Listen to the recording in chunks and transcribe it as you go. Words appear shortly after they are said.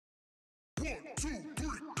1,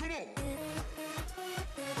 2, 3,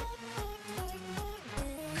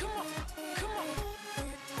 come on. Come on, come on.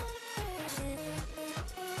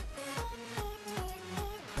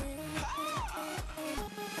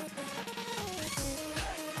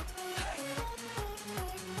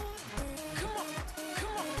 Come on,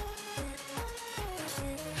 come on.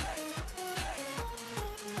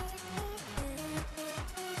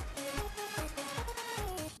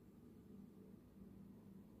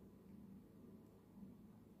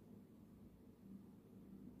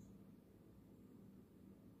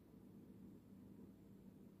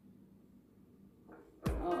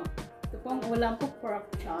 Ito pong ulam ko, pork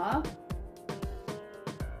chop.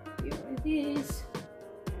 Here it is.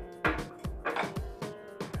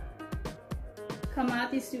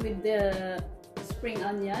 Kamatis with the spring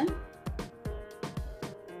onion.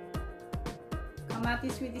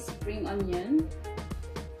 Kamatis with the spring onion.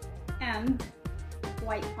 And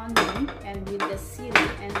white onion. And with the chili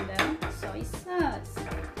and the soy sauce.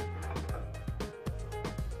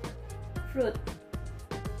 Fruit.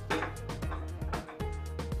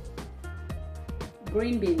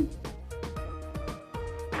 Green bean.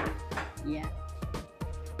 Yeah.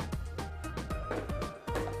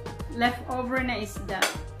 Leftover na isda.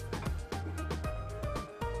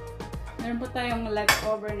 Meron po tayong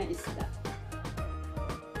leftover na isda.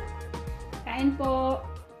 Kain po.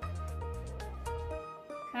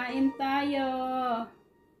 Kain tayo.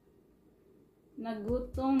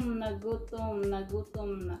 Nagutom na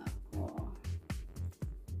ako.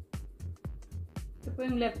 Ito po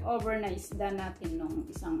yung leftover na isda natin nung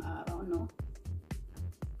isang araw, no?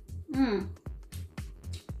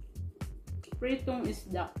 Pritong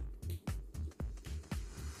isda.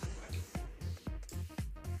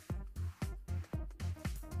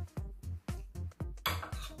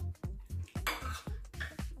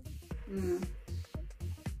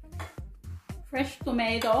 Fresh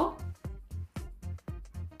tomato,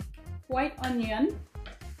 white onion,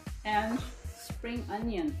 and spring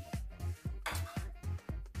onion.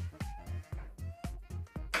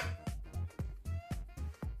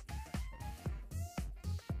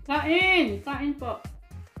 Kain! Kain po.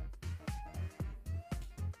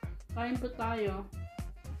 Kain po tayo.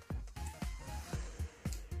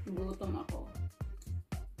 Gutom ako.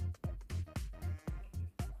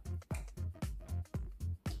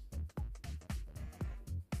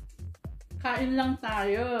 Kain lang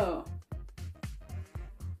tayo.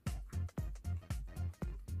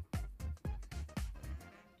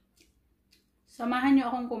 Samahan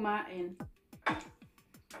niyo akong kumain.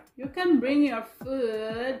 You can bring your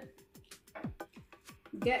food.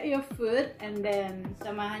 Get your food and then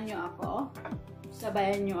samahan niyo ako.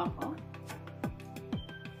 Sabayan niyo ako.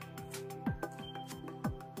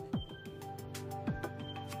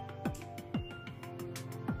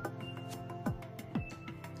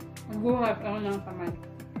 Magbuhat ako ng kamay.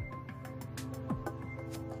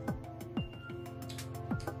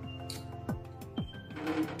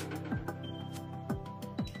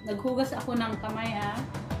 Naghugas ako ng kamay, ah.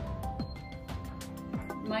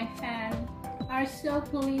 My hands are so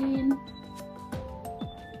clean.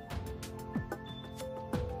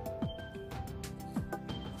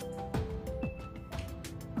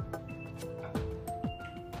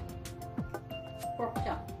 Pork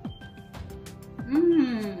chop.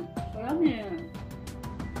 Sarap niya.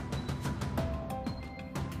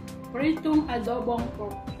 Pritong adobong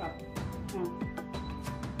pork chop.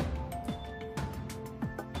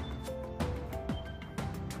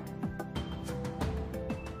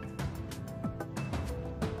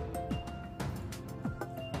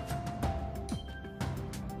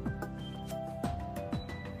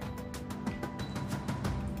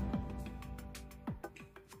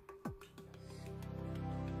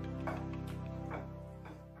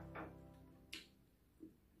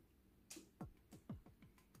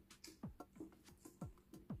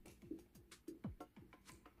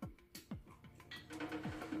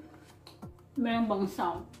 Mayroong bang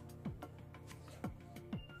sound?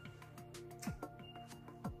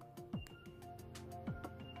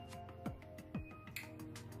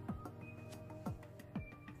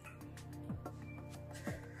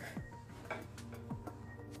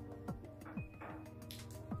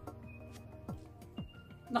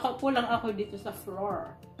 Nakaupo lang ako dito sa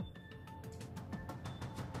floor.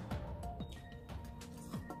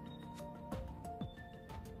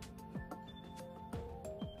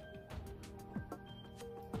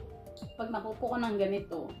 Pag nakupo ko ng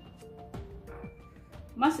ganito,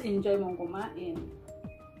 mas enjoy mong kumain.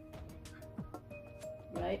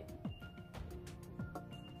 Right?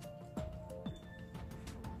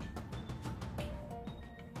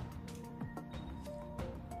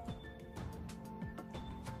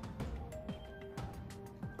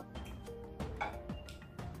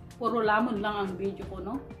 Puro lamon lang ang video ko,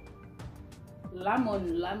 no?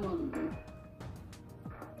 Lamon, lamon.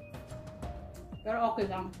 Pero okay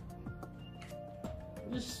lang.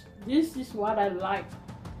 This is what I like.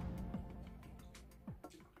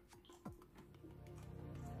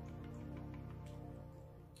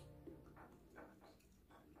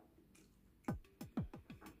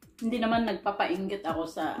 Hindi naman nagpapainggit ako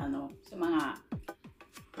sa sa mga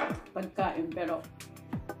pagkain, pero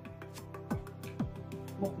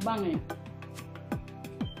mukbang eh.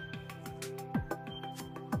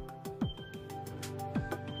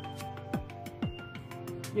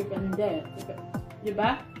 Depende.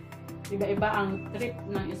 Diba? Iba-iba ang trip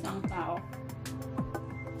ng isang tao.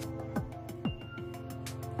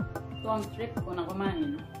 Ito ang trip ko na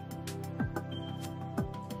kumain.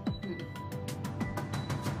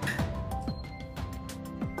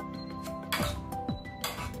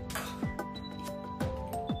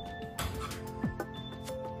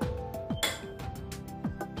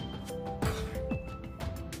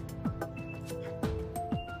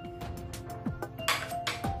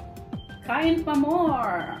 Kain pa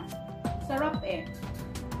more! Sarap eh.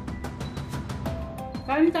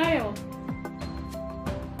 Kain tayo.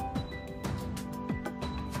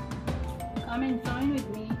 Come and join with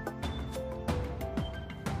me.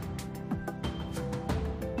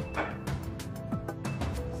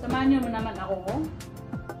 Samahan niyo naman ako.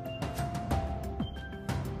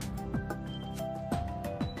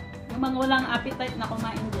 Yung mga walang appetite na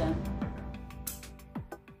kumain dyan,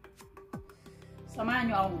 samahan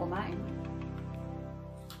niyo akong kumain.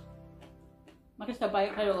 Makisabay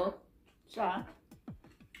kayo sa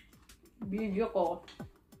video ko.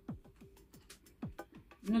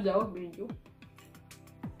 Ano daw video?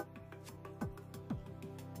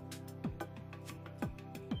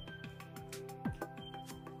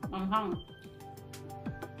 Manghang.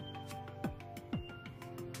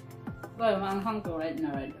 Well, manghang to red na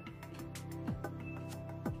red.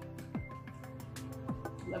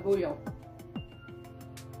 Labuyo.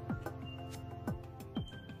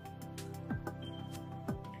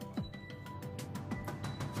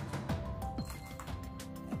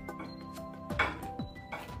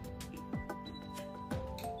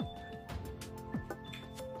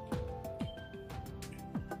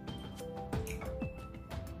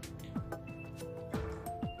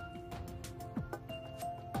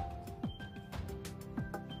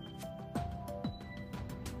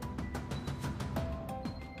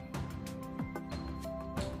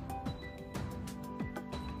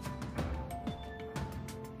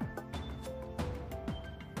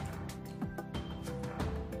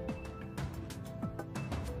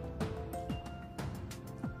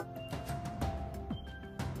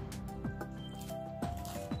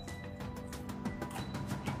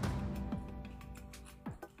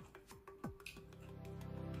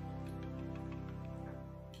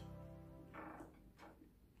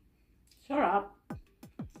 Sarap.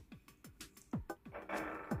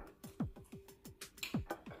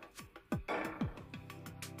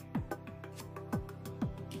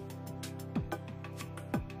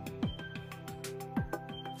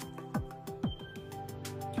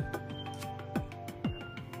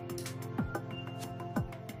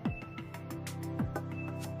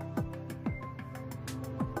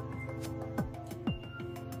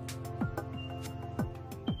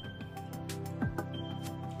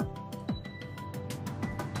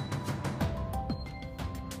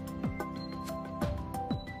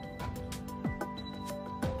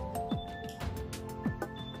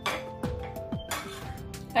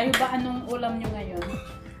 Kayo ba anong ulam nyo ngayon?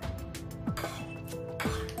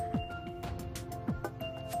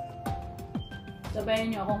 Sabayan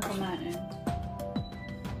nyo akong kumain.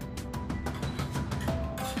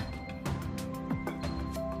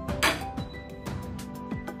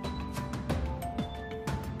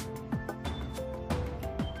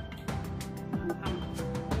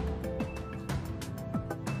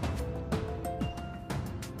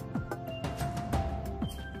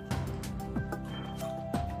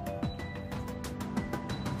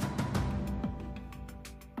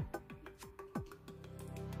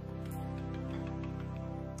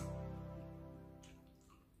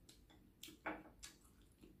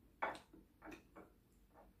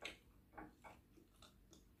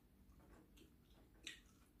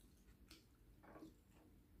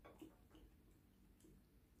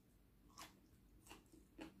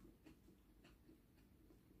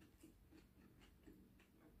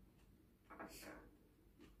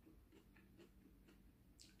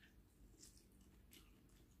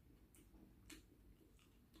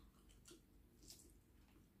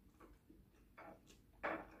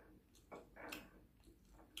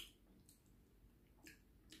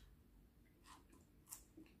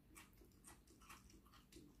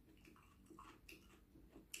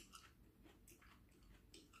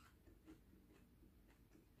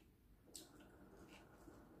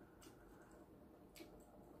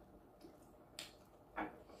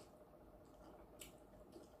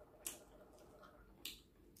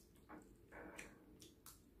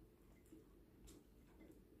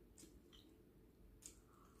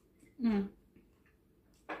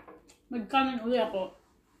 Magkanin uli ako.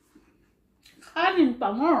 Kanin pa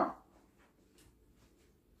more.